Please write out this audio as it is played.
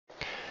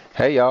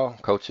Hey y'all,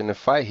 Coach in the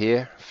Fight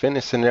here,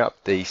 finishing up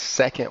the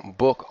second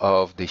book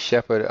of the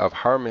Shepherd of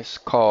Hermas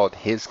called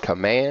His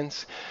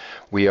Commands.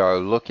 We are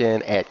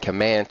looking at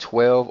Command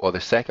 12, or the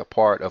second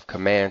part of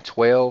Command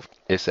 12.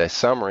 It's a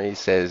summary. It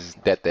says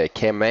that the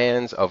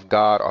commands of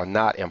God are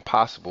not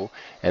impossible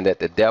and that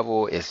the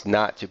devil is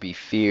not to be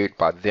feared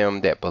by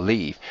them that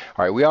believe.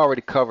 All right, we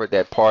already covered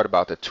that part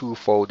about the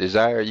twofold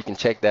desire. You can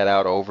check that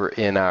out over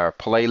in our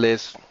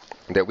playlist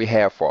that we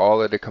have for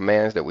all of the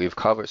commands that we've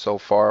covered so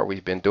far.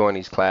 We've been doing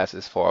these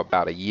classes for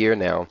about a year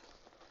now,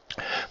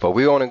 but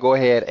we want to go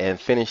ahead and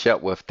finish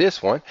up with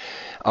this one.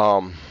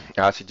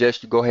 I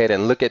suggest you go ahead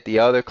and look at the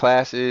other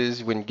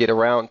classes when you get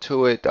around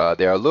to it.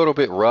 They're a little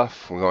bit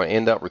rough. We're going to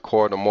end up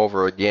recording them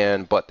over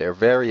again, but they're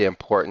very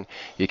important.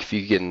 If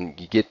you can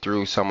get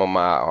through some of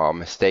my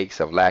mistakes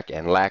of lack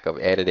of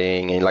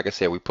editing, and like I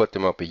said, we put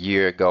them up a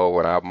year ago,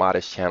 and our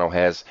modest channel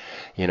has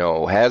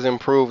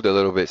improved a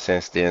little bit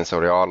since then,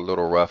 so they're all a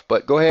little rough.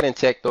 But go ahead and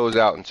check those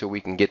out until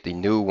we can get the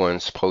new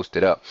ones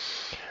posted up.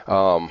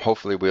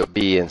 Hopefully we'll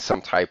be in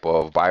some type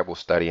of Bible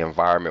study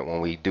environment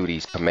when we do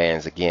these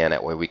commands again.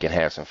 That way we can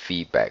have some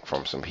feedback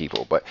from some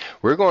people. But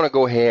we're going to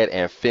go ahead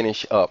and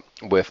finish up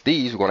with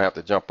these. We're going to have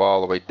to jump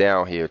all the way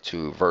down here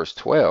to verse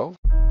 12.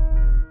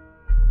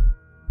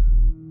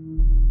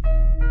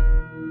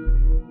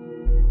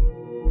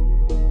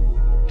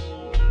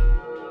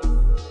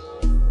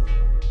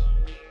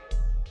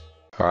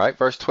 All right,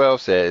 verse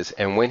 12 says,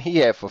 "And when he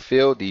had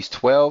fulfilled these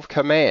 12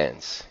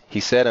 commands,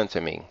 he said unto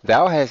me,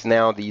 Thou hast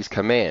now these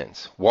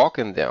commands, walk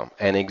in them,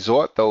 and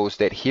exhort those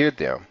that hear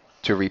them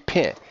to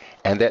repent,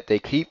 and that they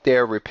keep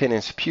their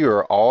repentance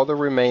pure all the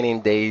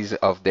remaining days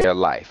of their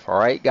life." All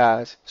right,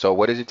 guys. So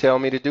what does it tell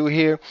me to do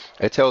here?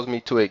 It tells me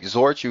to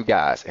exhort you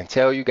guys and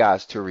tell you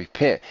guys to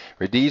repent.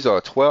 These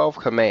are 12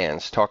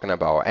 commands talking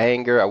about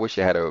anger. I wish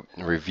I had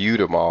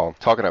reviewed them all.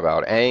 Talking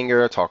about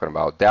anger, talking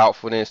about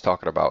doubtfulness,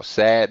 talking about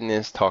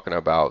sadness, talking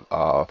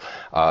about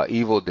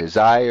evil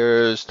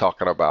desires,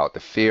 talking about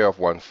the fear of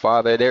one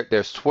father.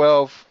 There's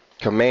 12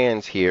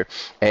 commands here,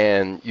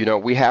 and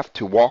we have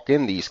to walk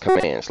in these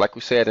commands. Like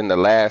we said in the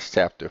last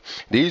chapter,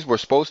 these were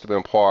supposed to have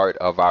been part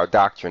of our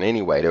doctrine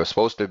anyway. They were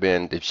supposed to have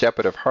been, the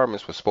Shepherd of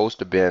Hermas was supposed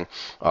to have been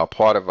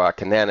part of our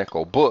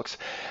canonical books.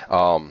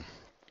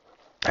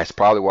 That's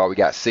probably why we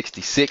got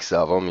 66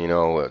 of them,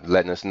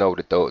 letting us know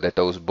that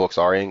those books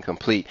are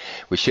incomplete.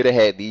 We should have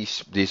had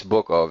this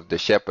book of the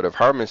Shepherd of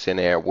Hermas in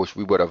there, which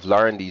we would have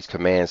learned these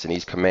commands, and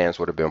these commands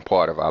would have been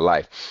part of our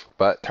life.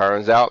 But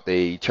turns out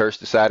the church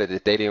decided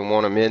that they didn't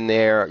want them in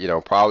there,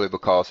 probably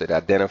because it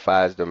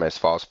identifies them as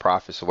false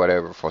prophets or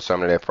whatever for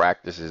some of their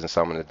practices and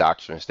some of the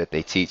doctrines that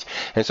they teach.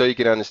 And so you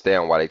can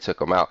understand why they took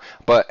them out.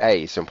 But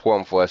hey, it's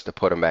important for us to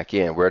put them back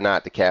in. We're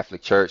not the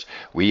Catholic Church.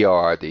 We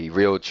are the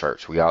real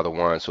church. We are the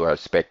ones who are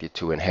expected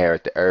to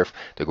inherit the earth,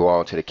 to go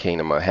on to the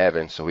kingdom of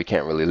heaven. So we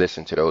can't really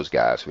listen to those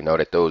guys. We know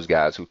that those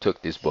guys who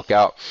took this book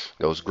out,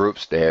 those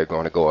groups, they're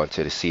going to go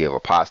into the sea of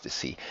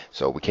apostasy.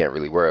 So we can't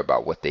really worry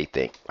about what they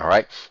think. All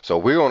right. So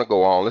we're going to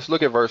go on. Let's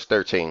look at verse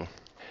 13.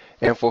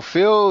 "And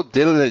fulfill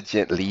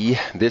diligently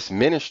this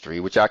ministry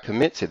which I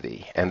commit to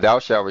thee, and thou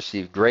shalt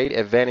receive great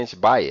advantage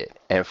by it,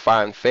 and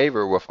find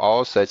favor with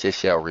all such as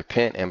shall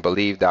repent and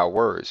believe thy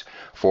words.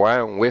 For I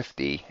am with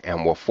thee,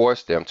 and will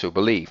force them to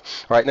believe."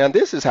 All right, now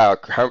this is how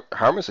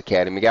Hermas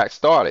Academy got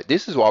started.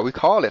 This is why we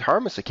call it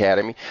Hermas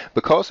Academy,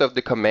 because of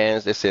the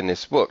commands that's in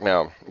this book.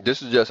 Now,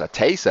 this is just a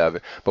taste of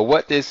it, but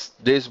what this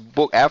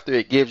book, after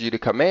it gives you the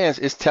commands,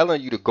 is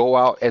telling you to go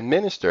out and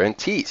minister and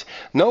teach.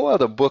 No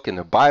other book in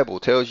the Bible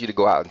tells you to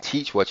go out and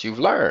teach what you've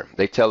learned.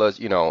 They tell us,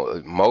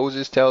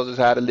 Moses tells us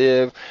how to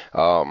live.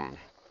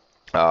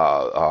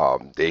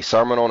 The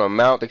Sermon on the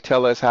Mount, they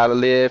tell us how to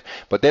live,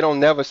 but they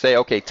don't never say,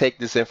 okay, take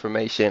this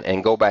information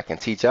and go back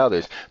and teach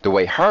others the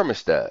way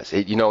Hermas does.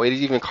 It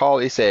is even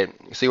called, it said,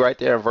 see right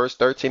there in verse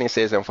 13, it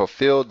says, "And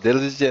fulfill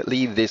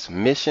diligently this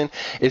mission."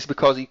 It's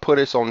because he put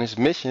us on this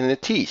mission to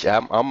teach.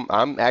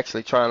 I'm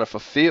actually trying to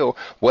fulfill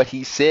what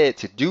he said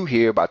to do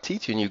here by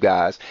teaching you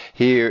guys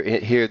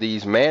here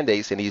these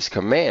mandates and these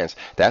commands.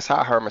 That's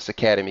how Hermas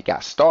Academy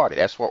got started.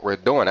 That's what we're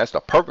doing. That's the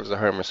purpose of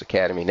Hermas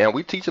Academy. Now,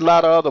 we teach a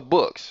lot of other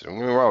books. Don't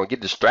get me wrong, we get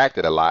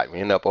distracted a lot.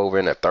 We end up over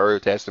in the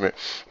Third Testament,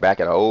 back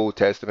in the Old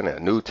Testament, and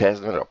the New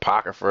Testament, the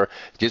Apocrypha.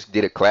 Just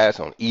did a class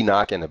on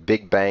Enoch and the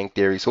Big Bang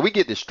Theory. So we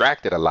get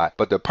distracted a lot.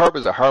 But the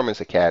purpose of Hermas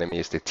Academy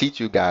is to teach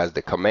you guys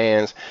the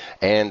commands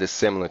and the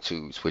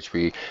similitudes, which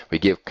we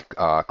give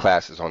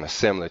classes on the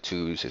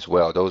similitudes as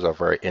well. Those are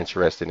very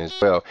interesting as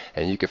well.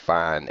 And you can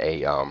find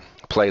a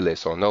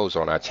playlist on those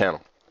on our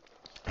channel.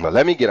 But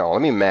let me get on.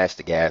 Let me mash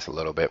the gas a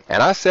little bit.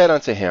 "And I said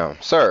unto him,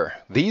 Sir,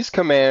 these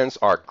commands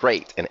are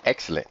great and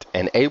excellent,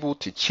 and able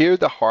to cheer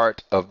the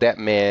heart of that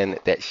man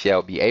that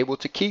shall be able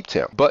to keep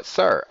them. But,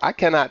 sir, I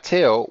cannot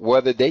tell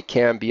whether they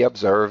can be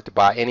observed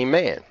by any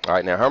man." All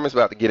right, now Herman's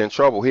about to get in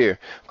trouble here,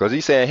 because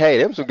he's saying, hey,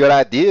 them some good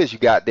ideas you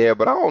got there,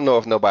 but I don't know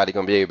if nobody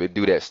going to be able to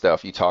do that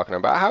stuff you talking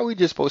about. How are we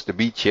just supposed to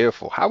be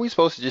cheerful? How are we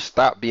supposed to just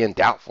stop being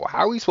doubtful?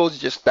 How are we supposed to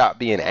just stop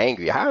being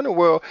angry? How in the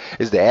world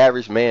is the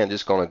average man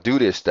just going to do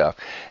this stuff?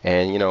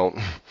 And,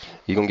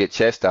 He's going to get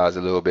chastised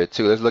a little bit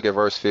too. Let's look at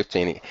verse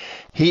 15.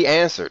 He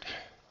answered,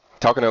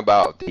 talking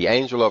about the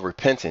angel of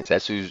repentance.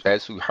 That's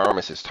who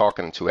Hermas is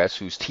talking to. That's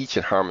who's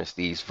teaching Hermas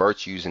these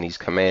virtues and these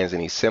commands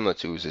and these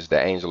similitudes, is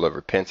the angel of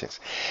repentance.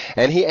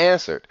 And he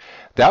answered,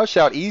 thou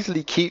shalt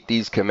easily keep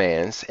these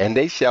commands, and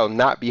they shall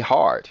not be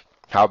hard.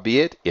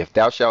 Howbeit, if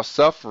thou shalt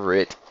suffer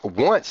it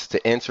once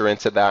to enter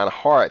into thine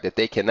heart that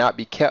they cannot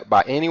be kept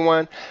by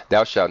anyone,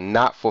 thou shalt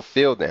not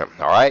fulfill them.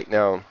 All right,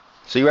 now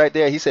see right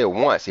there, he said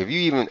once. If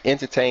you even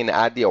entertain the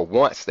idea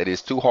once that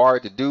it's too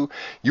hard to do,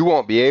 you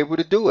won't be able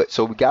to do it.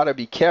 So we got to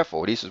be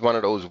careful. This is one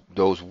of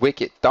those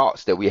wicked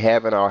thoughts that we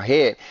have in our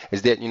head,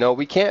 is that,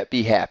 we can't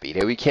be happy,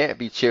 that we can't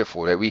be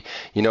cheerful, that we,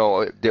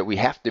 that we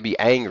have to be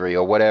angry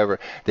or whatever.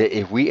 That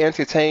if we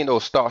entertain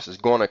those thoughts, it's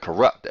going to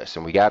corrupt us,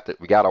 and we got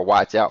to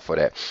watch out for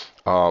that.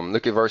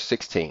 Look at verse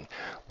 16.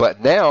 But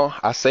now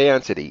I say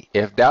unto thee,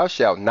 if thou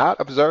shalt not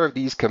observe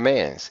these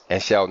commands,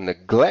 and shalt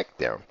neglect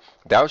them,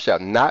 thou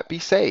shalt not be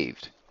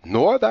saved,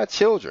 nor thy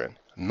children,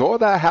 nor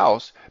thy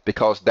house,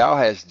 because thou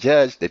hast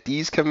judged that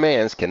these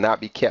commands cannot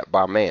be kept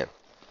by man.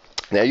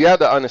 Now you have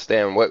to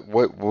understand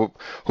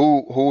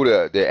who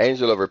the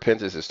angel of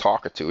repentance is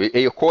talking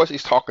to. Of course,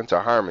 he's talking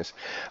to Hermas,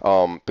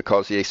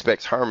 because he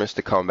expects Hermas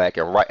to come back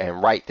and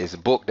write this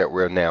book that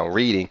we're now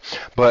reading.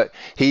 But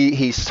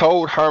he's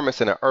told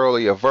Hermas in an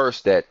earlier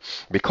verse that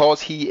because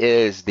he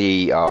is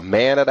the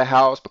man of the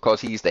house,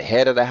 because he's the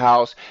head of the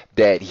house,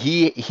 that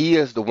he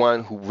is the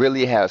one who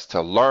really has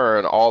to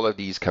learn all of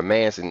these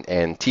commands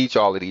and teach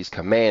all of these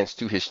commands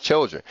to his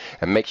children,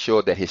 and make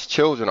sure that his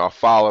children are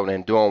following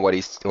and doing what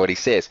he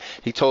says.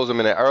 He told them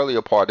in the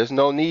earlier part, there's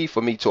no need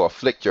for me to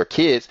afflict your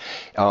kids.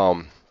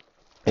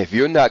 If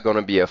you're not going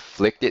to be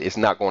afflicted, it's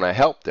not going to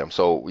help them.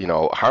 So,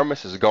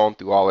 Hermas has gone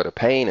through all of the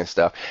pain and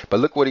stuff. But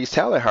look what he's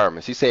telling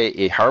Hermas. He said,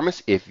 hey,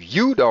 Hermas, if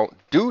you don't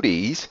do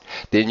these,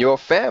 then your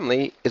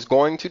family is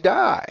going to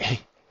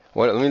die.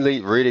 Well, let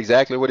me read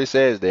exactly what it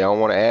says. They don't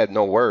want to add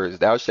no words.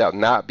 Thou shalt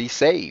not be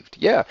saved.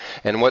 Yeah.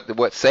 And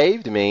what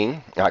saved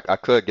mean, I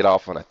could get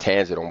off on a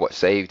tangent on what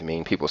saved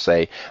mean. People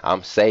say,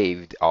 I'm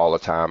saved all the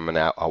time. And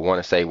I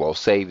want to say, well,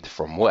 saved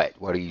from what?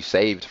 What are you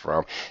saved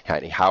from?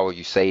 How are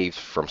you saved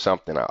from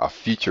something, a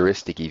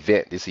futuristic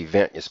event? This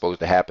event is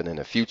supposed to happen in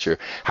the future.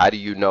 How do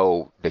you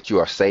know that you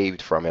are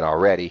saved from it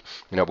already?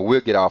 But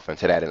we'll get off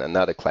into that in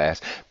another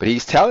class. But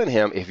he's telling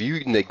him, if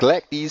you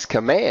neglect these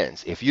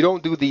commands, if you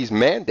don't do these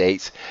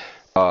mandates,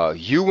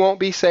 you won't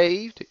be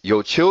saved,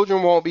 your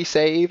children won't be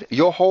saved,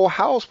 your whole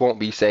house won't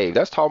be saved.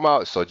 That's talking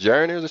about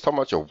sojourners, that's talking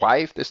about your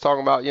wife, that's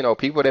talking about,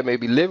 people that may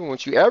be living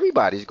with you.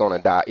 Everybody's going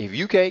to die. If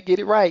you can't get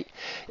it right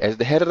as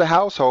the head of the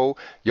household,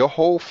 your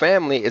whole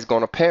family is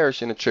going to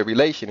perish in the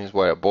tribulation, is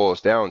what it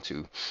boils down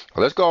to.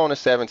 Well, let's go on to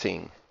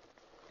 17.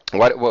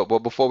 Well,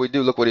 before we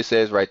do, look what it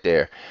says right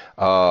there.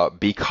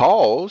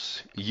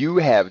 Because you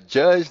have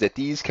judged that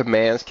these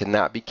commands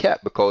cannot be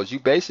kept, because you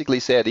basically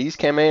said these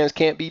commands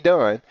can't be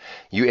done.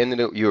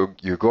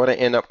 You're going to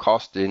end up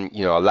costing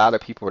a lot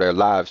of people their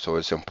lives. So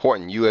it's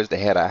important, you as the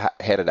head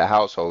of the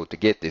household, to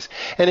get this.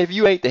 And if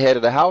you ain't the head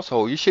of the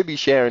household, you should be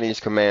sharing these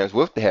commands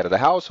with the head of the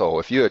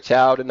household. If you're a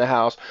child in the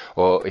house,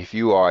 or if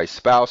you are a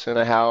spouse in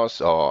the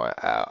house, or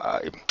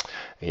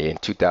in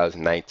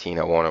 2019,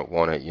 I want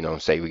to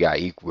say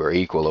we're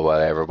equal or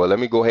whatever. But let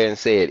me go ahead and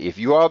say it. If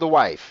you are the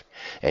wife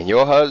and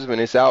your husband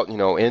is out,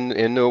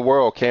 in the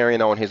world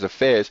carrying on his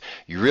affairs,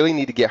 you really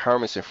need to get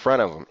Hermas in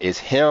front of him. It's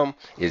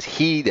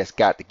he that's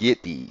got to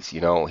get these.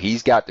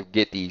 He's got to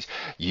get these.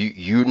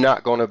 You're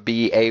not going to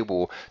be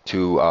able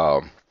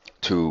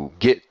to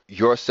get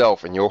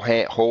yourself and your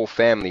whole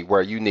family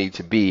where you need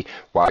to be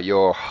while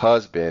your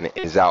husband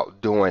is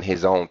out doing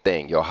his own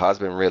thing. Your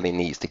husband really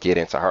needs to get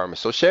into Hermas.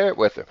 So share it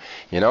with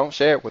him.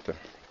 Share it with him.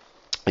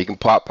 You can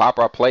pop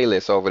our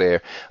playlist over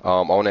there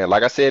on there.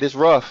 Like I said, it's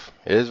rough.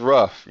 It's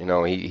rough.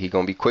 He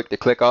gonna be quick to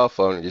click off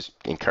on it. Just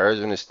encourage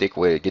him to stick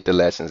with it, get the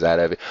lessons out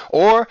of it.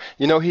 Or,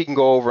 he can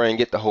go over and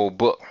get the whole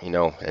book,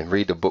 and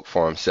read the book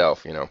for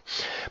himself,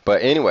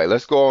 But anyway,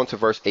 let's go on to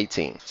verse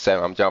 18.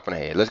 I'm jumping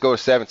ahead. Let's go to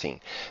 17.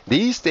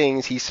 These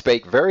things he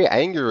spake very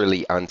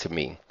angrily unto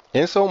me,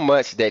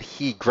 insomuch that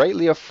he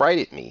greatly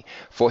affrighted me,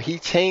 for he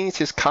changed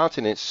his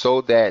countenance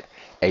so that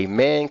a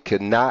man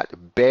could not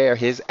bear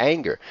his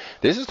anger.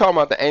 This is talking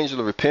about the angel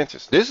of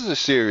repentance. This is a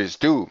serious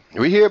dude.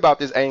 We hear about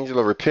this angel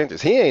of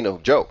repentance. He ain't no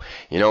joke.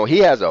 He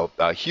has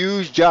a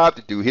huge job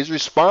to do. His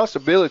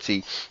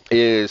responsibility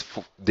is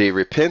the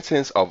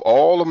repentance of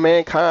all of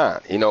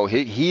mankind.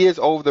 He is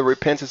over the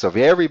repentance of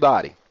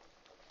everybody.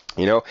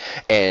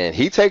 And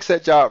he takes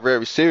that job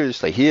very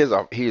seriously. He is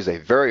a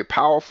very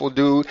powerful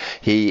dude.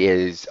 He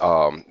is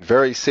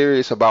very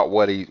serious about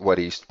what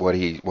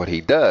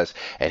he does.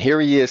 And here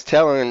he is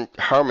telling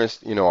Hermas,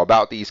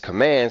 about these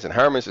commands. And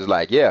Hermas is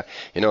like, yeah,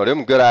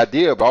 them good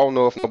idea, but I don't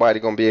know if nobody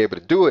gonna be able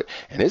to do it.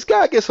 And this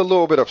guy gets a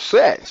little bit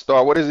upset.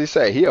 What does he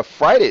say? He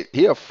affrighted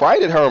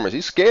Hermas.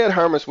 He scared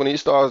Hermas when he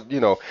starts,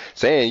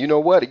 saying,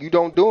 what, if you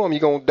don't do them,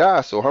 you're gonna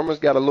die. So Hermas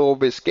got a little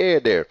bit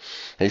scared there.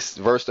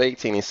 Verse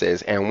 18, he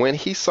says, and when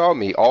he saw saw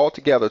me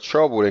altogether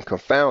troubled and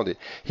confounded,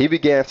 he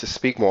began to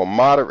speak more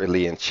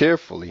moderately and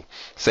cheerfully,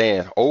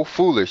 saying, O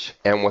foolish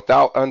and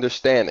without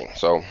understanding.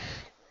 So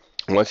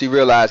once he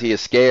realized he is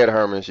scared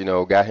Hermas,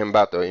 got him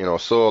about to,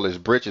 soil his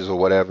britches or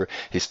whatever,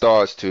 he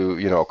starts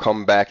to,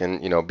 come back and,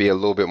 be a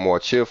little bit more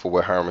cheerful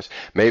with Hermas.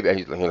 Maybe,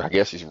 I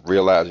guess he's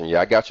realizing, yeah,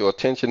 I got your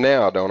attention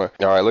now, don't I?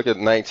 All right, look at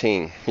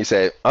 19. He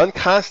said,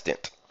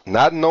 unconstant,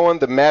 not knowing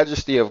the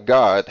majesty of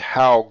God,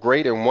 how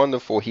great and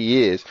wonderful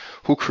he is,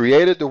 who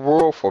created the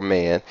world for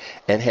man,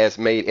 and has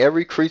made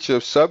every creature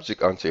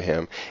subject unto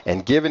him,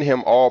 and given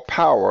him all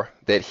power,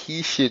 that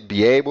he should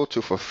be able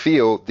to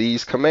fulfill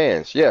these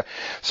commands. Yeah.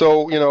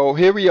 So,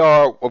 here we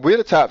are. We're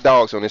the top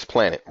dogs on this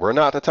planet. We're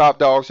not the top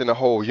dogs in the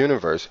whole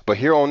universe. But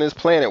here on this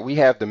planet, we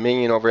have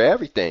dominion over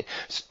everything.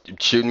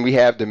 Shouldn't we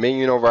have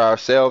dominion over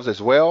ourselves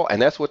as well?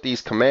 And that's what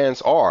these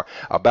commands are,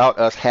 about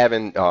us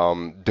having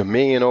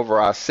dominion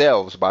over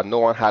ourselves by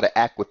knowing how to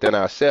act within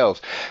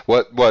ourselves.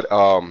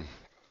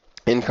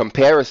 In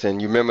comparison,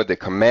 you remember the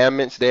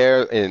commandments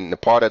there in the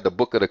part of the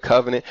book of the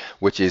covenant,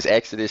 which is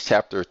Exodus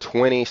chapter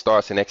 20,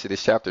 starts in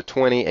Exodus chapter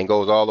 20 and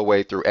goes all the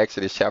way through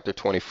Exodus chapter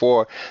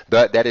 24.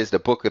 That is the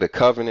book of the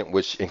covenant,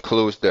 which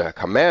includes the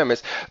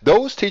commandments.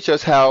 Those teach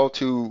us how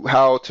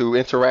to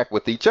interact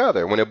with each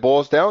other. When it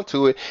boils down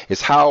to it,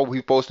 it's how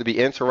we're supposed to be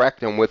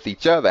interacting with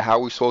each other, how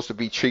we're supposed to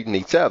be treating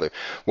each other.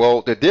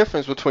 Well, the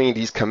difference between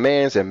these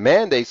commands and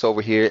mandates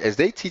over here is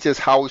they teach us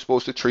how we're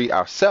supposed to treat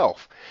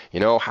ourselves.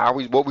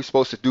 What we're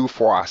supposed to do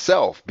for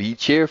ourselves. Be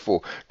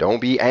cheerful. Don't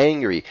be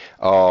angry.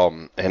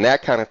 And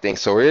that kind of thing.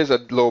 So there is a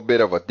little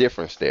bit of a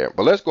difference there.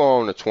 But let's go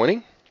on to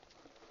 20.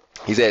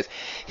 He says,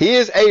 he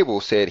is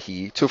able, said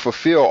he, to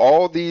fulfill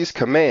all these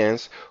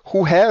commands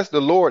who has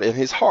the Lord in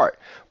his heart.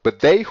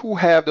 But they who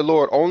have the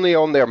Lord only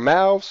on their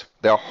mouths,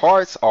 their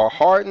hearts are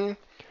hardened,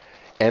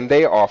 and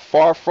they are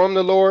far from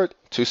the Lord.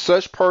 To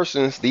such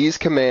persons, these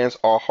commands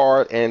are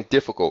hard and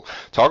difficult.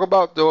 Talk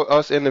about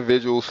us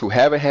individuals who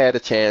haven't had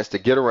a chance to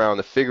get around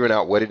to figuring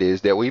out what it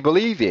is that we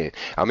believe in.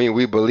 I mean,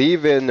 we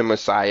believe in the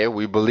Messiah.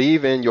 We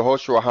believe in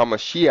Yahushua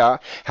HaMashiach,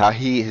 how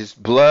his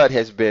blood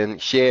has been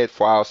shed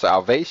for our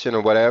salvation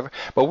or whatever.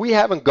 But we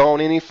haven't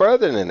gone any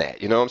further than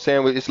that. You know what I'm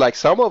saying? It's like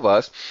some of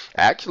us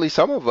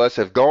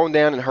have gone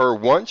down and heard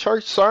one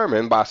church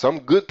sermon by some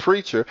good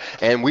preacher,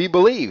 and we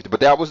believed. But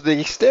that was the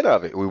extent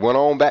of it. We went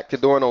on back to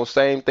doing those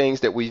same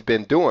things that we've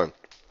been doing.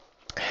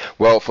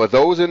 Well, for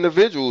those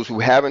individuals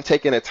who haven't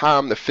taken the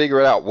time to figure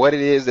out what it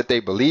is that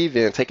they believe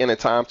in, taking the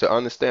time to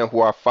understand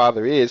who our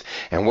Father is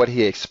and what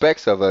he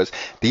expects of us,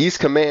 these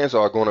commands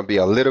are going to be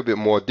a little bit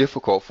more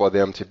difficult for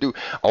them to do.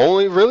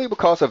 Only really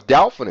because of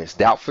doubtfulness.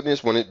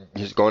 Doubtfulness, when it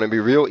is going to be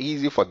real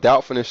easy for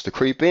doubtfulness to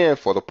creep in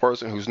for the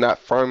person who's not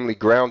firmly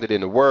grounded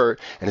in the word,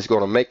 and it's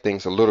going to make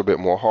things a little bit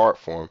more hard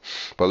for them.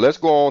 But let's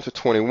go on to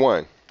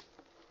 21.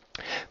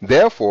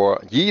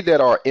 Therefore, ye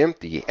that are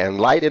empty and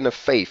light in the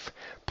faith,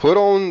 put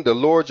on the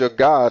Lord your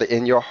God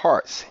in your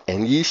hearts,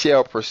 and ye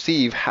shall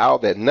perceive how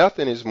that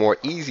nothing is more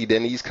easy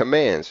than these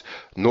commands,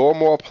 nor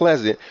more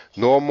pleasant,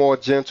 nor more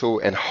gentle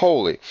and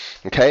holy.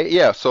 Okay,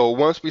 yeah, so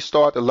once we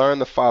start to learn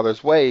the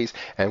Father's ways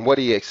and what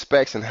he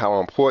expects and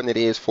how important it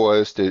is for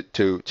us to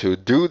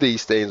do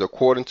these things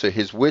according to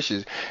his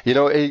wishes,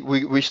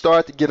 we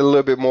start to get a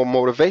little bit more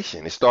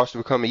motivation. It starts to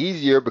become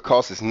easier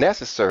because it's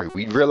necessary.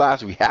 We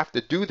realize we have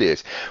to do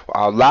this.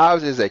 Our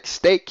lives is at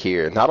stake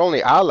here. Not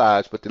only our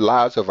lives, but the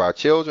lives of our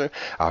children,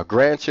 our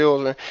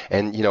grandchildren,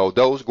 and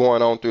those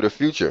going on through the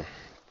future.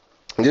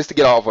 Just to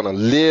get off on a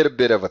little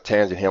bit of a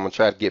tangent here, I'm going to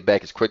try to get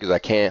back as quick as I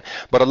can.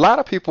 But a lot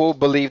of people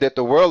believe that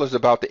the world is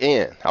about to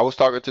end. I was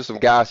talking to some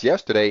guys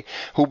yesterday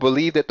who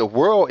believe that the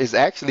world is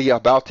actually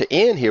about to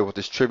end here with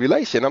this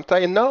tribulation. I'm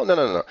telling you,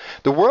 no.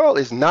 The world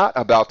is not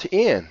about to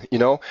end.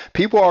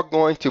 People are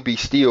going to be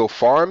still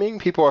farming.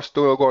 People are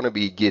still going to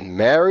be getting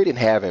married and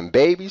having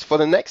babies for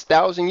the next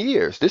 1,000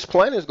 years. This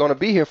planet is going to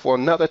be here for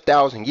another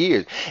 1,000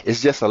 years.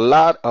 It's just a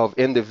lot of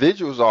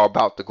individuals are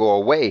about to go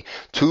away.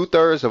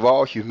 2/3 of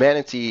all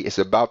humanity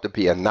is about to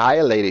be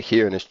annihilated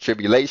here in this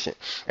tribulation,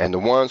 and the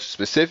ones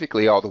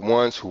specifically are the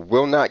ones who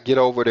will not get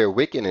over their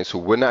wickedness, who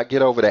will not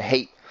get over the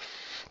hate.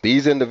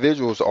 These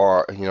individuals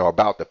are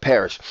about to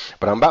perish.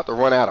 But I'm about to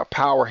run out of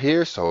power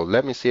here, so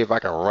let me see if I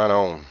can run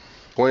on.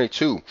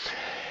 22.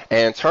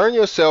 And turn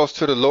yourselves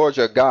to the Lord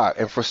your God,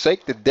 and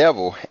forsake the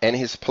devil and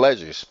his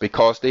pleasures,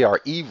 because they are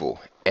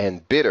evil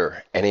and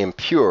bitter and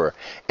impure,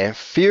 and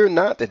fear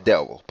not the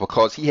devil,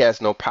 because he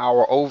has no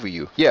power over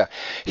you. Yeah,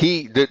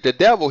 the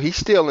devil, he's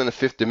still in the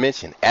fifth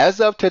dimension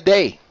as of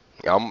today.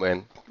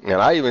 And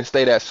I even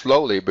say that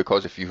slowly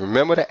because if you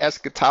remember the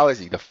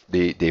eschatology,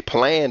 the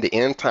plan, the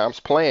end times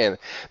plan,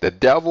 the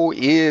devil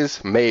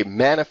is made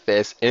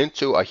manifest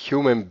into a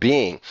human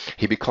being.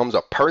 He becomes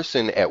a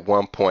person at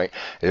one point,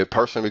 a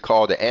person we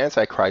call the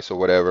Antichrist or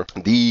whatever,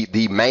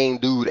 the main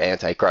dude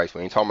Antichrist.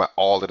 We ain't talking about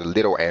all of the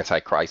little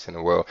Antichrists in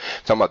the world.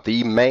 We're talking about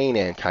the main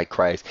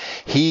Antichrist.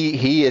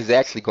 He is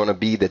actually going to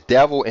be the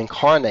devil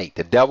incarnate,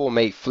 the devil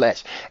made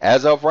flesh.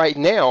 As of right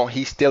now,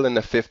 he's still in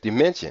the fifth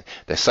dimension.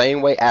 The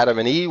same way Adam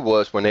and Eve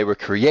was when when they were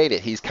created,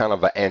 he's kind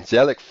of an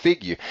angelic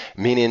figure,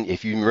 meaning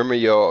if you remember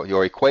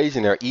your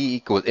equation there, E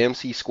equals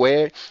mc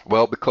squared,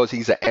 well, because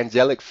he's an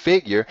angelic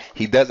figure,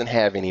 he doesn't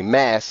have any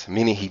mass,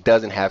 meaning he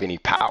doesn't have any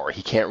power.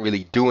 He can't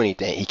really do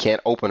anything. He can't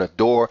open a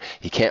door.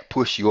 He can't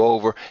push you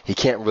over. He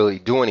can't really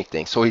do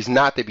anything. So he's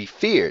not to be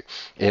feared,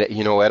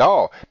 at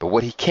all. But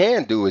what he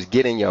can do is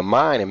get in your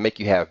mind and make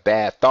you have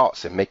bad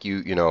thoughts and make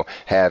you,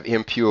 have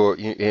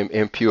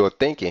impure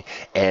thinking,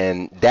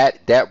 and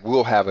that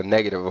will have a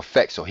negative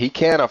effect. So he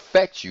can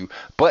affect you,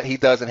 but he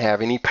doesn't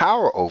have any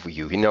power over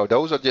you.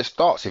 Those are just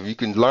thoughts. If you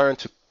can learn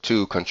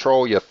to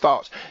control your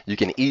thoughts, you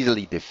can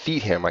easily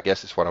defeat him, I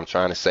guess is what I'm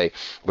trying to say.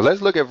 But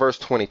let's look at verse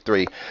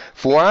 23.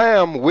 For I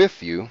am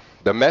with you,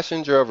 the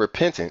messenger of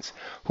repentance,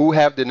 who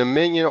have the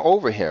dominion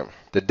over him.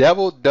 The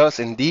devil does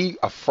indeed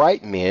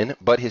affright men,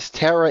 but his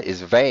terror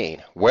is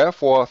vain.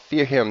 Wherefore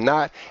fear him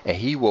not, and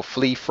he will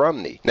flee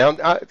from thee. Now,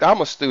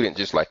 I'm a student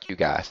just like you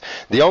guys.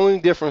 The only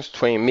difference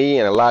between me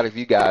and a lot of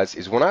you guys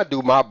is when I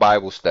do my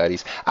Bible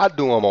studies, I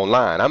do them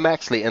online. I'm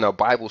actually in a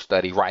Bible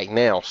study right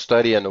now,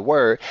 studying the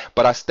Word,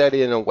 but I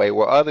study in a way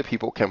where other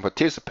people can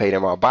participate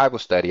in my Bible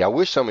study. I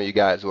wish some of you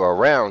guys were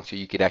around so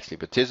you could actually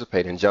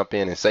participate and jump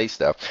in and say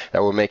stuff.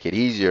 That would make it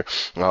easier.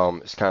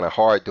 It's kind of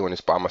hard doing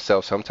this by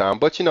myself sometimes,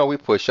 but we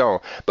push on.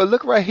 But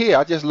look right here.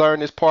 I just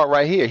learned this part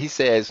right here. He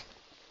says,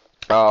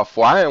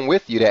 for I am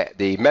with you, that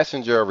the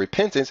messenger of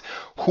repentance,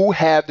 who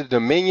have the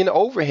dominion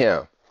over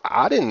him.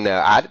 I didn't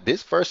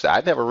this verse,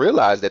 I never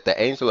realized that the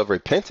angel of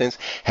repentance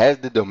has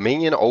the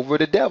dominion over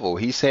the devil.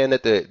 He's saying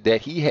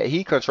that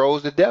he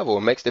controls the devil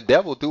and makes the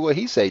devil do what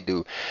he say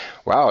do.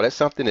 Wow, that's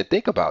something to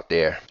think about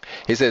there.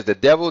 He says the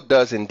devil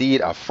does indeed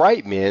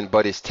affright men,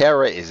 but his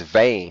terror is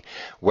vain.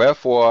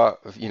 Wherefore,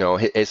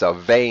 it's a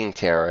vain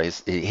terror.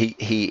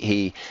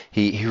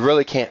 He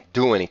really can't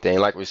do anything.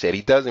 Like we said,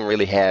 he doesn't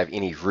really have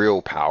any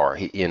real power.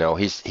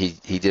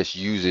 He just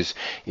uses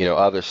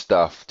other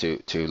stuff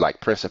to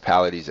like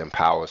principalities and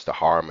powers to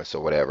harm us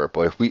or whatever.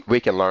 But if we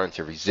can learn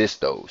to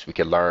resist those, we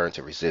can learn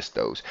to resist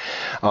those.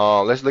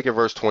 Let's look at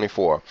verse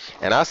 24.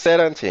 And I said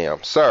unto him,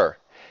 Sir,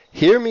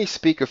 hear me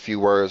speak a few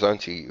words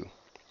unto you.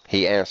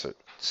 He answered,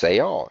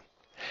 Say on.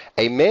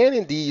 A man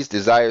indeed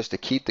desires to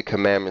keep the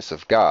commandments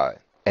of God,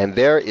 and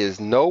there is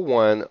no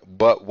one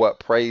but what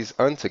prays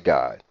unto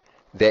God,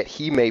 that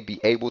he may be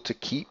able to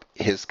keep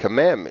his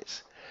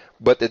commandments.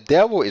 But the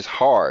devil is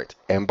hard,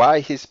 and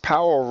by his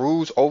power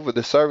rules over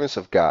the servants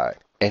of God.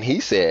 And he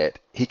said,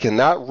 he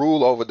cannot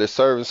rule over the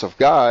servants of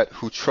God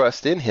who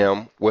trust in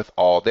him with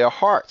all their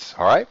hearts.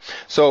 All right.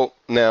 So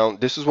now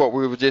this is what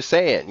we were just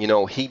saying.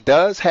 He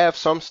does have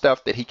some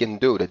stuff that he can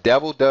do. The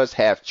devil does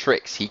have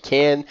tricks. He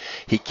can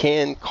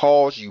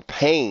cause you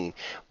pain.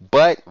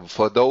 But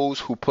for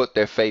those who put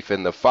their faith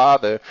in the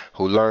Father,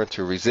 who learn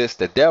to resist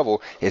the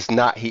devil, it's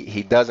not,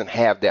 he doesn't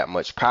have that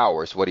much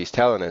power. Is what he's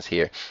telling us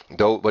here.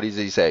 Though, what does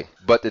he say?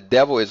 But the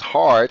devil is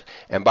hard,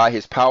 and by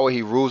his power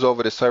he rules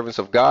over the servants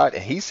of God.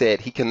 And he said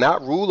he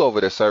cannot rule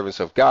over the servants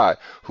of God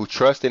who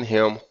trust in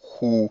him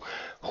who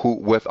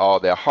with all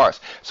their hearts.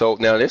 So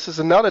now this is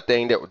another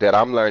thing that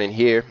I'm learning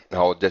here,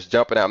 just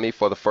jumping at me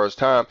for the first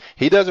time.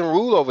 He doesn't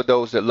rule over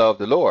those that love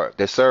the Lord,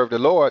 that serve the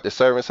Lord, the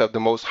servants of the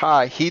Most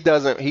High.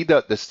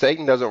 The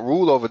Satan doesn't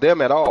rule over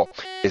them at all.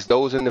 It's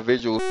those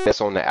individuals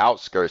that's on the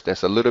outskirts,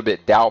 that's a little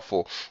bit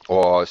doubtful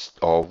or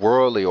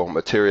worldly or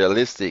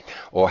materialistic,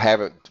 or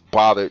haven't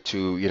bothered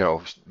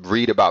to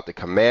read about the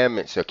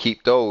commandments or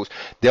keep those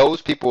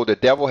people the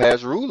devil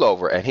has rule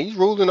over, and he's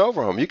ruling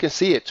over them. You can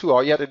see it too.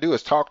 All you have to do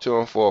is talk to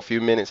him for a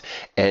few minutes,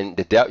 and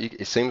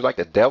it seems like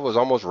the devil is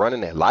almost running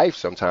their life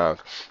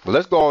sometimes. But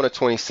let's go on to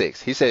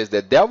 26. He says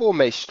the devil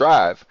may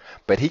strive,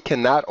 but he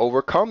cannot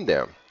overcome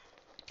them.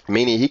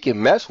 Meaning he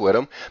can mess with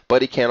them,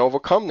 but he can't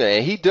overcome them.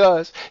 And he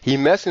does. He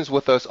messes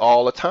with us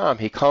all the time.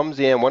 He comes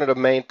in. One of the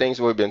main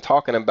things we've been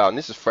talking about, and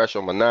this is fresh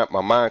on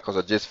my mind because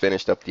I just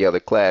finished up the other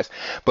class,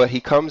 but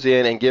he comes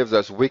in and gives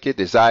us wicked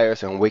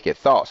desires and wicked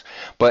thoughts.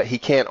 But he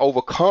can't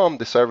overcome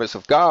the servants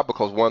of God,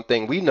 because one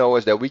thing we know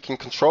is that we can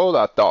control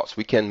our thoughts.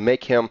 We can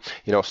make him,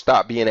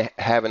 stop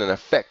having an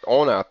effect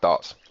on our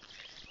thoughts.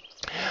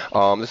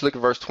 Let's look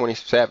at verse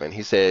 27.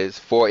 He says,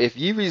 For if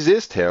ye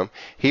resist him,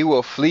 he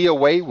will flee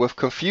away with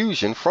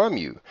confusion from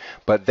you.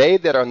 But they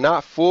that are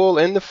not full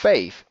in the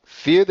faith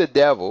fear the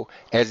devil,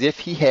 as if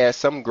he has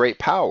some great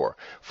power.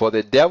 For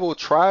the devil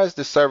tries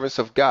the servants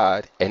of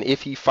God, and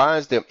if he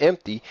finds them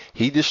empty,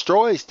 he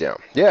destroys them.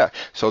 Yeah.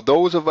 So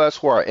those of us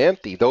who are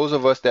empty, those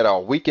of us that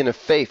are weak in the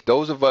faith,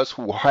 those of us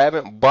who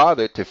haven't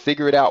bothered to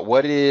figure it out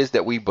what it is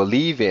that we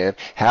believe in,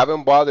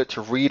 haven't bothered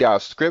to read our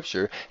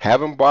scripture,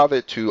 haven't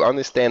bothered to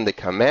understand the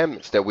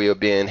commandments that we are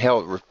being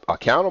held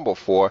accountable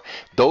for,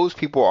 those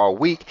people are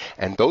weak,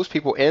 and those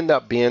people end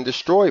up being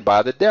destroyed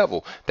by the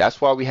devil.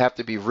 That's why we have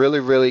to be really,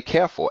 really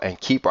careful. And and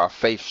keep our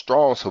faith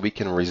strong so we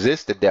can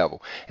resist the devil.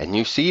 And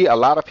you see, a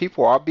lot of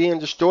people are being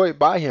destroyed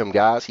by him,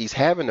 guys. He's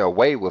having a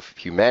way with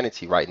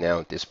humanity right now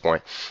at this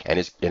point, and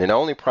it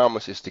only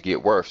promises to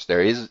get worse.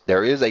 There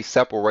is a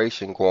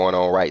separation going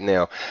on right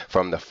now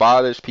from the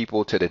Father's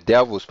people to the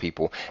devil's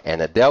people,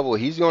 and the devil,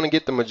 he's going to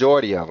get the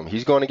majority of them.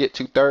 He's going to get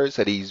 2/3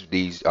 of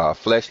these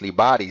fleshly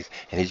bodies,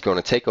 and he's going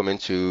to take them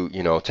into,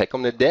 take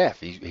them to death.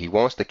 He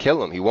wants to kill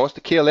them. He wants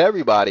to kill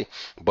everybody,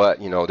 but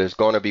there's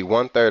going to be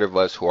 1/3 of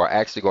us who are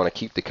actually going to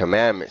keep the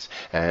commandments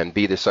and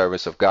be the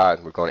servants of God,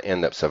 and we're going to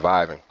end up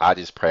surviving. I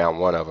just pray I'm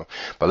one of them.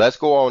 But let's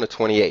go on to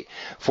 28.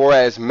 For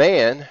as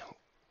man,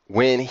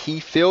 when he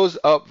fills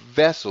up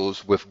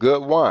vessels with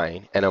good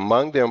wine, and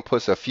among them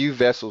puts a few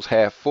vessels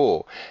half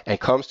full, and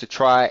comes to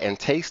try and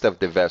taste of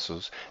the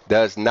vessels,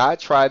 does not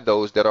try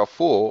those that are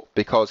full,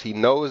 because he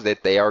knows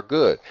that they are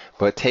good,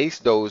 but tastes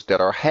those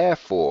that are half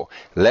full,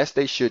 lest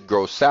they should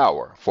grow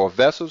sour. For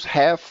vessels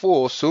half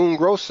full soon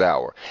grow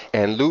sour,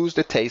 and lose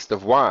the taste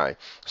of wine.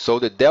 So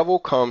the devil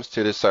comes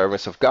to the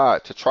servants of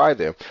God to try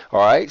them. All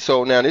right,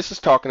 so now this is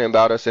talking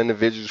about us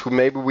individuals who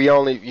maybe we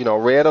only,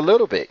 read a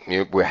little bit.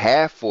 We're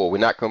half full. We're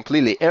not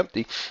completely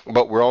empty,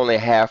 but we're only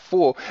half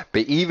full.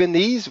 But even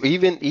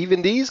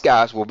these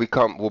guys will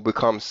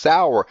become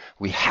sour.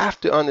 We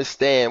have to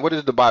understand, what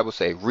does the Bible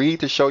say? Read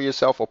to show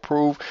yourself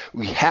approved.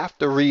 We have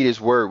to read his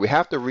word. We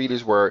have to read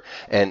his word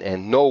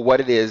and know what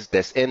it is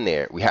that's in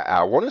there.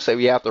 I want to say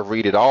we have to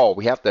read it all.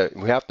 We have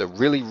to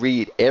really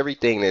read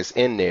everything that's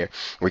in there.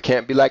 We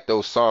can't be like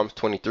those Psalms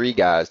 23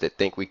 guys that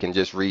think we can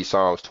just read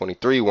Psalms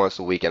 23 once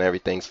a week and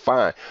everything's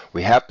fine.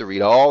 We have to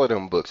read all of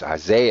them books,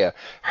 Isaiah,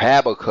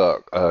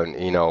 Habakkuk,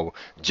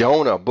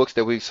 Jonah,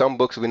 some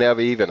books we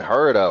never even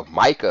heard of,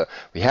 Micah.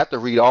 We have to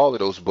read all of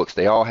those books.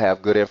 They all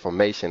have good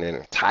information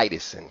in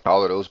Titus and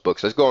all of those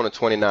books. Let's go on to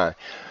 29.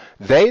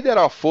 They that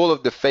are full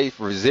of the faith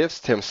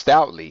resist him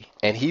stoutly,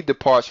 and he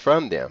departs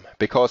from them,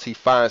 because he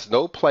finds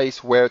no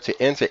place where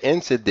to enter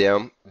into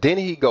them. Then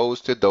he goes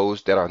to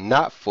those that are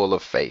not full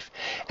of faith,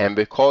 and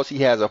because he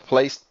has a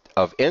place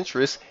of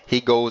interest,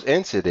 he goes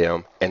into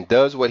them and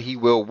does what he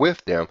will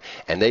with them,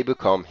 and they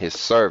become his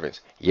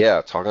servants.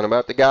 Yeah, talking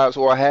about the guys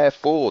who are half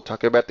full,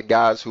 talking about the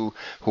guys who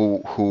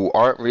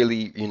aren't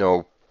really,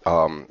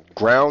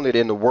 grounded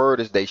in the word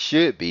as they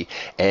should be.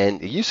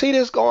 And you see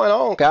this going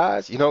on,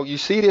 guys. You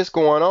see this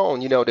going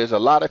on. There's a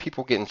lot of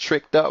people getting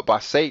tricked up by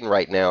Satan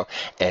right now.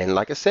 And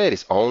like I said,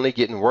 it's only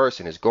getting worse,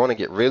 and it's going to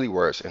get really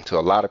worse until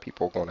a lot of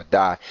people are going to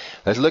die.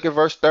 Let's look at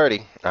verse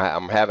 30.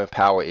 I'm having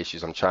power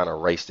issues. I'm trying to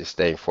erase this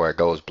thing before it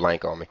goes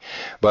blank on me.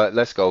 But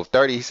let's go.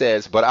 30, he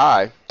says, but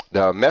I,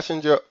 the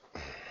messenger...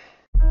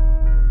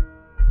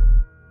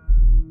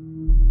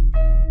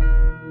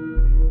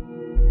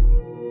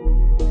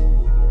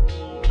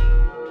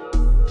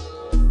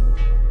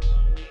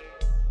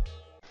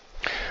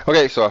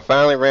 Okay, so I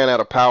finally ran out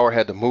of power,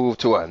 had to move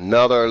to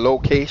another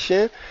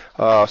location.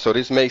 So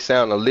this may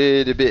sound a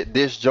little bit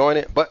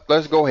disjointed, but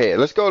let's go ahead.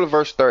 Let's go to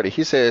verse 30.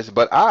 He says,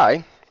 but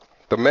I,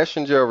 the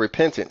messenger of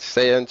repentance,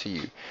 say unto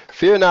you,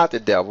 fear not the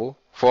devil,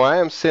 for I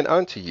am sent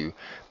unto you,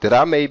 that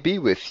I may be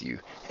with you,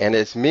 and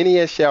as many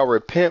as shall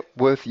repent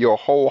with your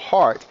whole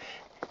heart,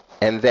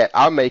 and that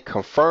I may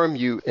confirm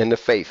you in the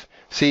faith.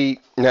 See,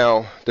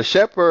 now, the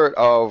shepherd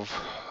of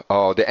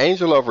the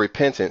angel of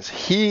repentance,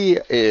 he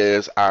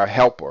is our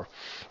helper.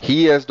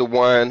 He is the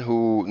one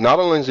who not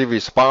only is he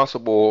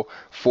responsible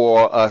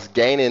for us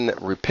gaining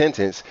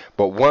repentance,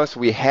 but once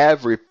we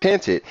have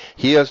repented,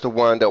 he is the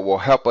one that will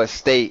help us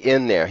stay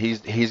in there.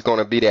 He's going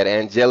to be that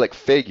angelic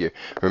figure.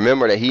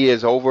 Remember that he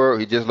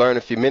just learned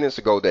a few minutes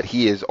ago that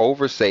he is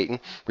over Satan.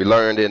 We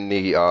learned in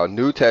the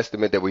New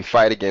Testament that we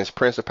fight against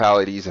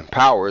principalities and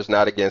powers,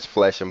 not against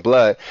flesh and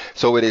blood.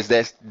 So it is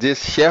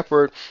this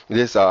shepherd,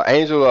 this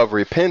angel of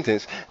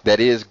repentance that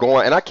is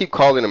going, and I keep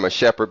calling him a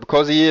shepherd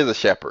because he is a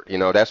shepherd.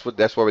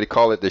 That's what we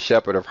call it, the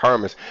shepherd of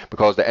Hermas,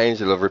 because the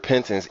angel of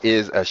repentance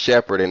is a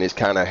shepherd and is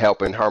kind of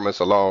helping Hermas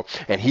along,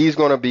 and he's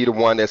going to be the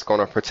one that's going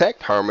to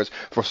protect Hermas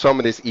from some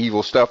of this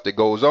evil stuff that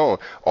goes on.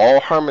 All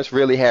Hermas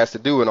really has to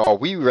do, and all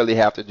we really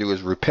have to do,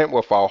 is repent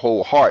with our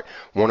whole heart,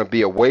 want to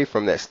be away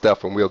from that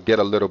stuff, and we'll get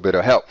a little bit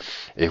of help.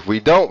 If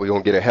we don't, we're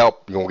going to get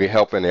help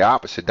in the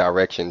opposite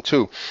direction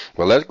too.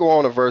 Well, let's go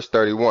on to verse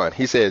 31.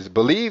 He says,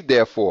 believe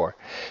therefore,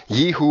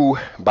 ye who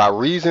by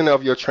reason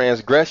of your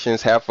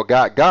transgressions have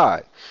forgot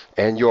God,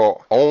 and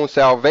your own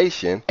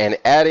salvation, and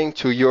adding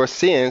to your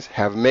sins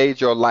have made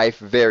your life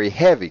very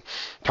heavy.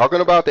 Talking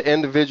about the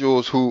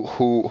individuals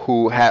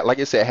who had, like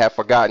I said, have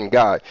forgotten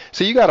God.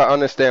 So you got to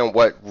understand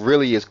what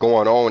really is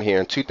going on here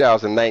in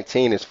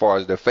 2019 as far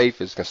as the faith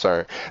is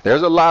concerned.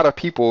 There's a lot of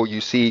people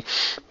you see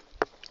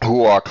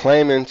who are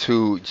claiming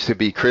to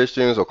be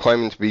Christians or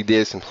claiming to be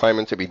this and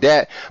claiming to be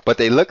that, but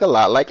they look a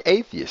lot like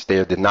atheists.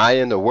 They're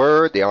denying the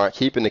word. They aren't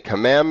keeping the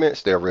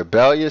commandments. They're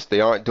rebellious. They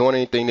aren't doing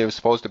anything they were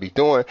supposed to be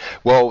doing.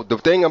 Well, the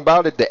thing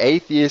about it, the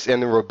atheists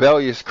and the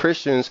rebellious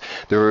Christians,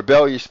 the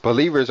rebellious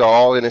believers are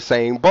all in the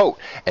same boat.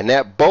 And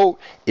that boat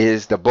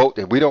is the boat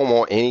that we don't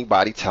want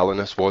anybody telling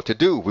us what to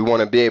do. We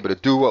want to be able to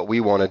do what we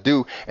want to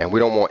do, and we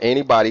don't want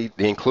anybody,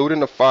 including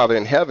the Father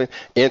in heaven,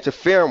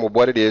 interfering with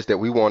what it is that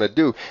we want to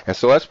do. And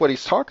so that's what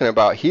he's talking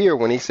about here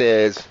when he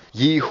says,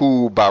 ye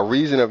who by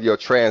reason of your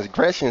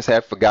transgressions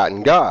have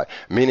forgotten God,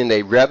 meaning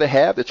they'd rather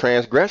have the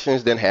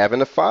transgressions than having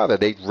the Father.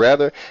 They'd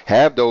rather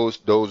have those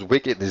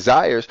wicked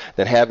desires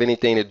than have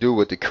anything to do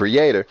with the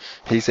Creator.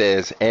 He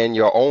says, and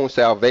your own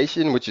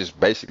salvation, which is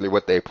basically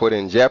what they put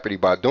in jeopardy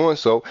by doing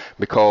so,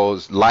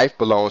 because life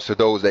belongs to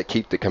those that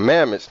keep the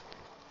commandments,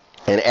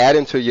 and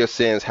adding to your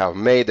sins have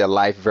made their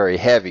life very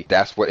heavy.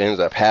 That's what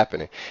ends up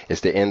happening, is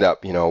to end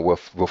up,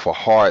 with a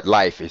hard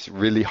life. It's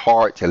really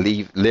hard to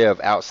live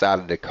outside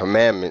of the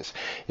commandments,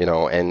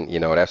 and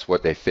that's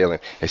what they're feeling,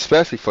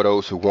 especially for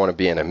those who want to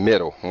be in the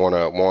middle,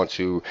 want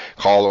to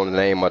call on the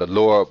name of the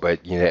Lord,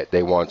 but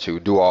they want to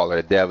do all of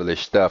the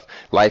devilish stuff.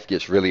 Life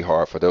gets really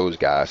hard for those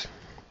guys.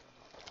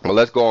 Well,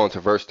 let's go on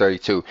to verse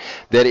 32.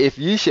 That if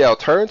ye shall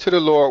turn to the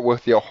Lord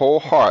with your whole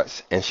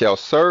hearts, and shall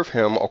serve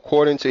him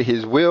according to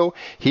his will,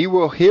 he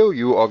will heal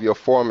you of your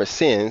former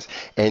sins,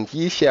 and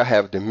ye shall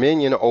have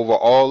dominion over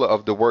all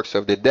of the works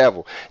of the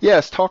devil.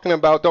 Yes, talking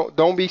about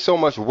don't be so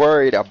much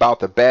worried about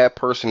the bad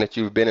person that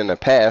you've been in the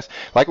past.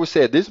 Like we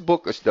said, this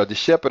book, The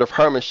Shepherd of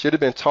Hermas, should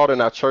have been taught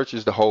in our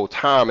churches the whole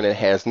time, and it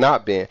has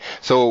not been.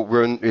 So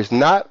it's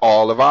not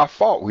all of our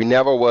fault. We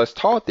never was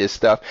taught this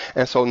stuff.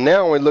 And so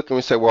now we're looking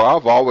and say, well,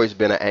 I've always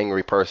been an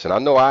angry person. I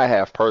know I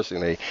have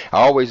personally.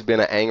 I've always been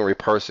an angry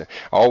person,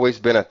 always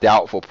been a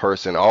doubtful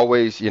person,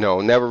 always,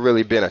 never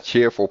really been a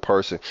cheerful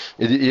person.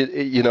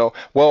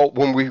 Well,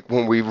 when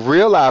we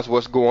realize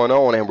what's going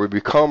on and we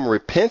become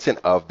repentant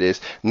of this,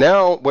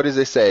 now what does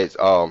it say?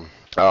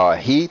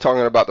 He,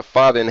 talking about the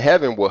Father in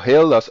heaven, will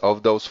heal us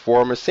of those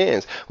former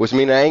sins, which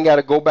means I ain't got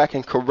to go back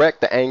and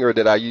correct the anger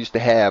that I used to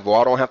have, or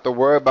I don't have to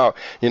worry about,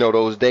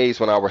 those days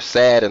when I was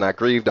sad and I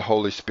grieved the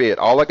Holy Spirit.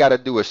 All I got to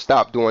do is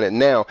stop doing it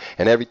now,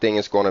 and everything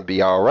is going to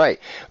be all right.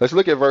 Let's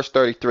look at verse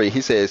 33.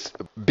 He says,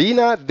 be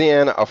not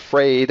then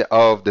afraid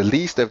of the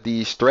least of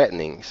these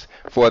threatenings,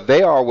 for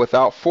they are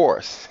without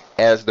force,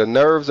 as the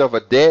nerves of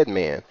a dead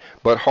man.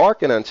 But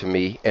hearken unto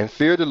me, and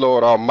fear the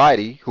Lord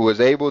Almighty, who is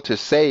able to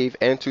save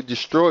and to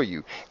destroy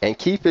you, and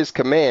keep his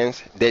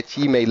commands, that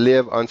ye may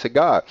live unto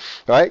God.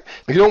 Right?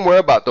 You don't worry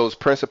about those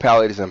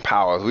principalities and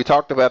powers. We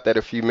talked about that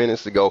a few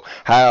minutes ago,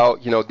 how,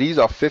 these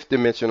are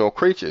fifth-dimensional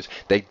creatures.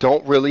 They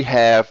don't really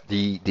have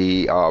the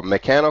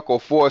mechanical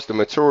force, the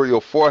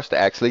material force to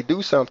actually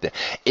do something.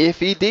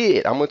 If he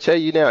did, I'm going to tell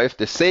you now,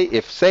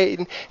 if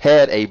Satan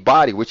had a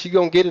body, which you're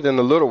going to get it in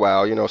a little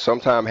while,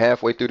 sometime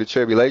halfway through the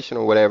tribulation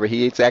or whatever,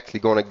 he's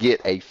actually going to get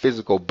a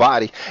physical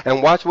body,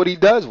 and watch what he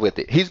does with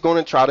it. He's going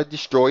to try to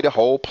destroy the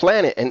whole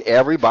planet and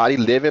everybody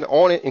living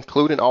on it,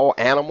 including all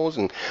animals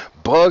and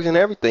bugs and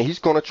everything. He's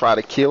going to try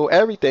to kill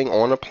everything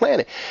on the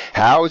planet.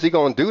 How is he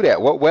going to do that?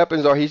 What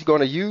weapons are he going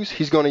to use?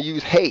 He's going to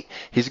use hate.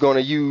 He's going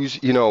to use,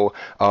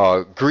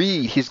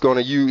 greed. He's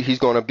going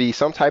to be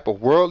some type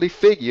of worldly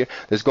figure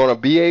that's going to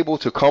be able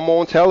to come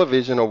on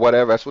television or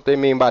whatever. That's what they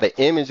mean by the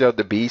image of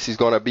the beast. He's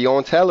going to be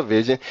on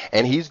television,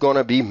 and he's going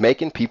to be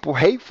making people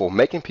hateful,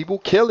 making people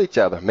kill each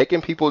other,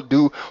 making people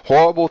do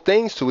horrible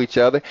things to each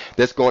other,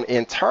 that's going to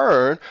in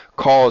turn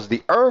cause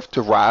the earth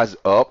to rise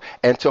up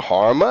and to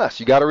harm us.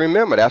 You got to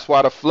remember, that's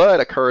why the flood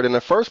occurred in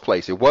the first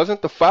place. It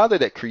wasn't the Father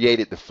that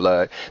created the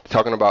flood.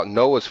 Talking about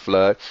Noah's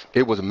flood,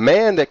 it was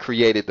man that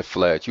created the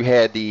flood. You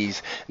had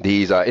these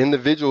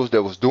individuals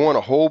that was doing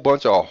a whole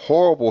bunch of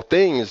horrible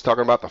things,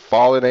 talking about the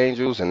fallen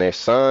angels and their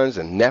sons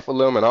and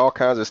Nephilim and all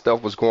kinds of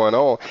stuff was going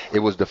on. It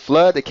was the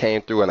flood that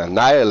came through and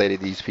annihilated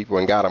these people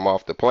and got them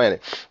off the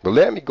planet. But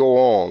let me go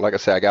on. Like I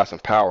said, I got some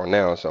power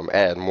now, so I'm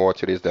adding more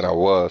to this than I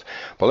was.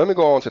 But let me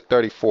go on to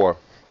 34.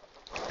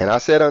 And I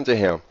said unto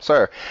him,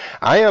 Sir,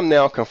 I am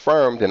now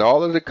confirmed in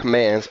all of the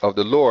commands of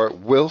the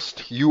Lord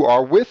whilst you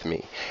are with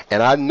me,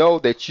 and I know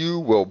that you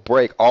will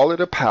break all of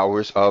the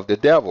powers of the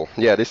devil.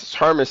 Yeah, this is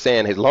Hermas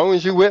saying, as long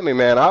as you with me,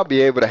 man, I'll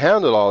be able to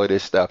handle all of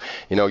this stuff.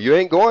 You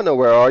ain't going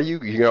nowhere, are you?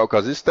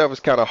 Because this stuff is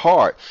kind of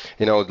hard.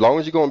 As long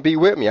as you're going to be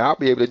with me, I'll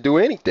be able to do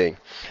anything.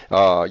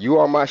 You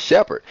are my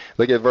shepherd.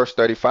 Look at verse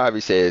 35.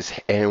 He says,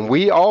 and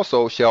we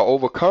also shall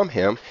overcome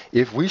him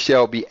if we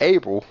shall be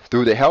able,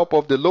 through the help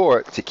of the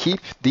Lord, to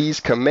keep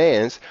these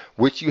commands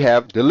which you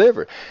have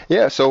delivered.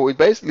 Yeah, so we're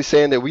basically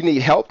saying that we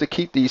need help to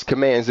keep these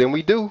commands, and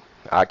we do.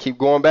 I keep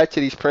going back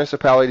to these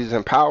principalities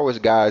and powers,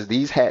 guys.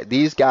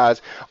 These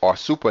guys are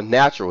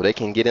supernatural. They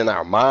can get in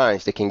our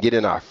minds. They can get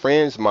in our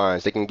friends'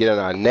 minds. They can get in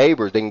our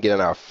neighbors. They can get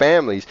in our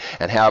families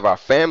and have our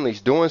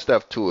families doing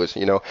stuff to us,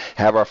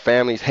 have our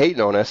families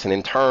hating on us, and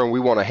in turn we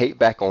want to hate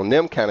back on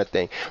them, kind of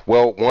thing.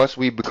 Well, once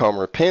we become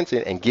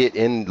repentant and get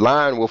in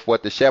line with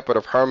what the shepherd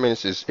of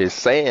Hermas is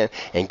saying,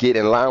 and get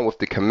in line with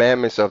the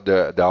commandments of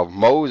of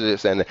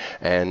Moses and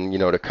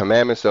the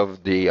commandments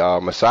of the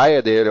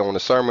Messiah there on the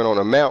Sermon on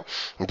the Mount,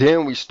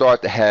 then we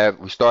start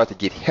to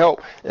get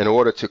help in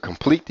order to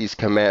complete these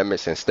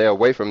commandments and stay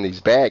away from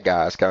these bad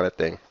guys, kind of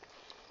thing.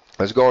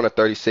 Let's go on to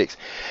 36.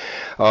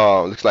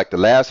 Looks like the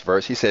last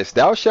verse. He says,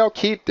 "Thou shalt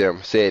keep them,"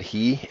 said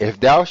he, "if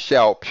thou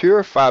shalt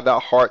purify thy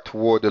heart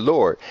toward the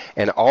Lord.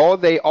 And all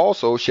they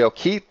also shall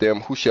keep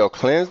them who shall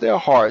cleanse their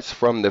hearts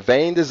from the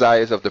vain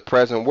desires of the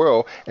present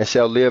world, and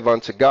shall live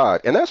unto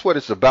God." And that's what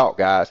it's about,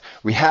 guys.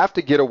 We have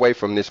to get away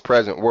from this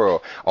present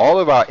world. All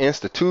of our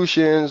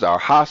institutions, our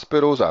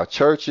hospitals, our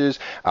churches,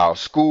 our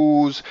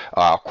schools,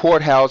 our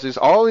courthouses,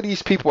 all of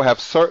these people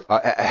have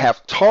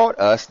taught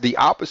us the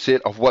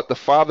opposite of what the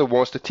Father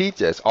wants to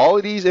teach us. All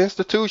of these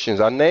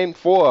institutions, I named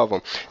 4 of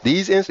them.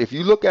 If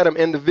you look at them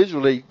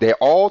individually, they're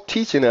all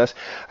teaching us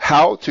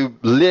how to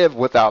live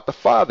without the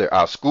Father.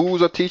 Our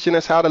schools are teaching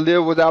us how to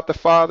live without the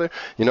Father.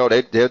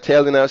 They're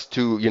telling us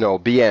to,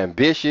 be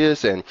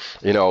ambitious and,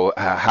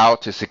 how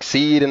to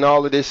succeed and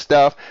all of this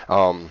stuff.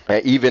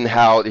 And even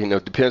how,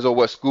 depends on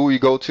what school you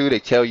go to, they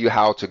tell you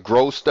how to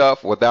grow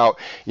stuff without,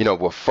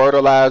 with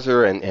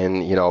fertilizer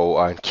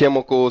and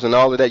chemicals and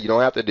all of that. You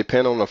don't have to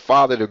depend on the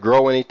Father to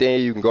grow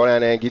anything. You can go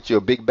down there and get you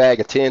a big bag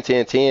of 10,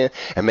 10, 10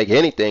 and make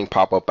anything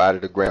pop up out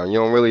of the ground. You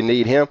don't really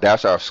need him.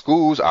 That's our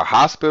schools. Our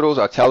hospitals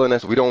are telling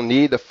us we don't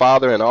need the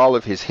Father and all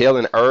of his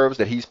healing herbs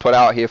that he's put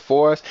out here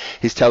for us.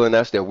 He's telling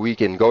us that we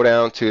can go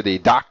down to the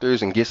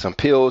doctors and get some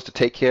pills to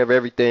take care of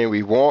everything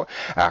we want.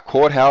 Our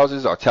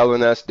courthouses are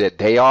telling us that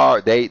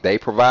they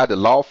provide the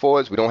law for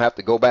us. We don't have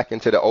to go back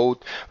into the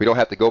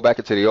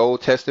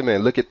Old Testament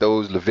and look at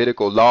those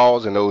Levitical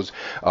laws and those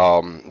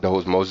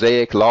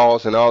Mosaic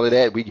laws and all of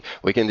that.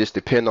 We can just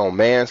depend on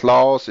man's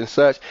laws and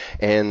such.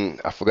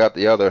 And I forgot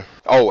the other.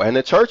 Oh, and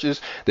the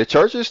churches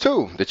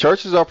too. The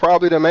churches are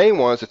probably the main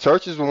ones. The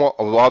churches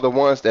are the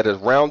ones that is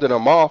rounding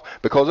them off,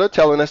 because they're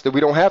telling us that we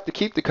don't have to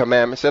keep the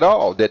commandments at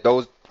all, that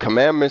those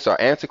commandments are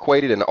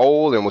antiquated and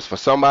old and was for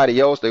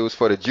somebody else. They was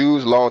for the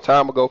Jews a long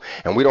time ago,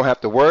 and we don't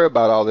have to worry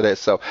about all of that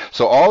stuff.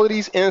 So all of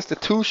these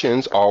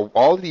institutions, all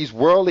of these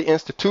worldly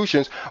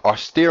institutions, are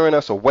steering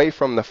us away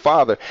from the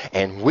Father,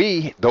 and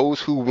we, those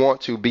who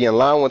want to be in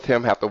line with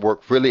him, have to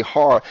work really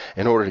hard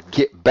in order to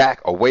get back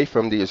away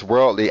from these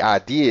worldly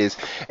ideas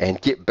and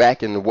get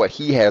back into what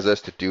he has us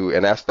to do,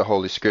 and that's the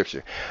Holy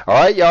Scripture. All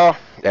right, y'all,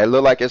 that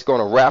look like it's going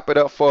to wrap it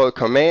up for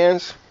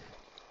commands.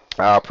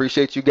 I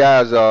appreciate you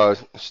guys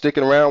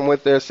sticking around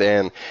with us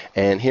and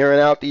hearing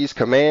out these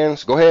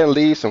commands. Go ahead and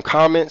leave some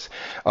comments.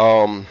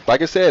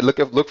 Like I said,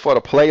 look for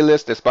the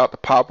playlist that's about to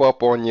pop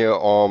up on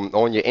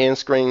your end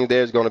screen.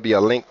 There's going to be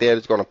a link there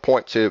that's going to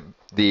point to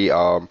the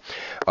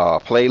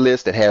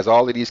playlist that has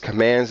all of these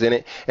commands in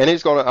it, and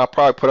I'll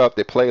probably put up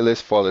the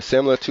playlist for the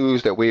similar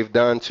twos that we've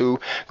done too.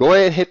 Go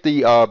ahead and hit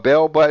the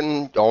bell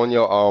button on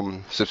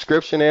your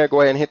subscription there.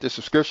 Go ahead and hit the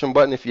subscription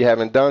button if you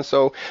haven't done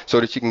so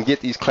that you can get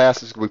these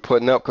classes we're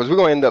putting up, because we're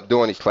going to end up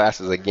doing these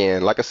classes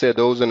again. Like I said,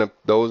 those are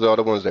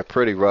the ones that are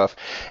pretty rough,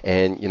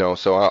 and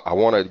so I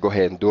want to go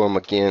ahead and do them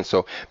again.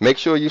 So make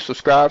sure you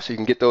subscribe so you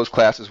can get those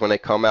classes when they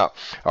come out.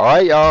 All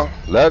right, y'all,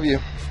 love you.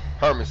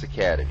 Hermas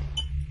Academy.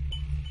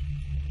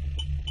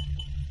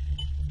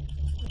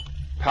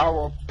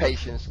 Power,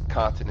 patience,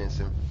 continence,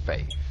 and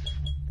faith.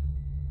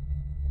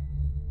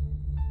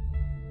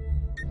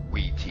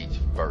 We teach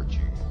virtue.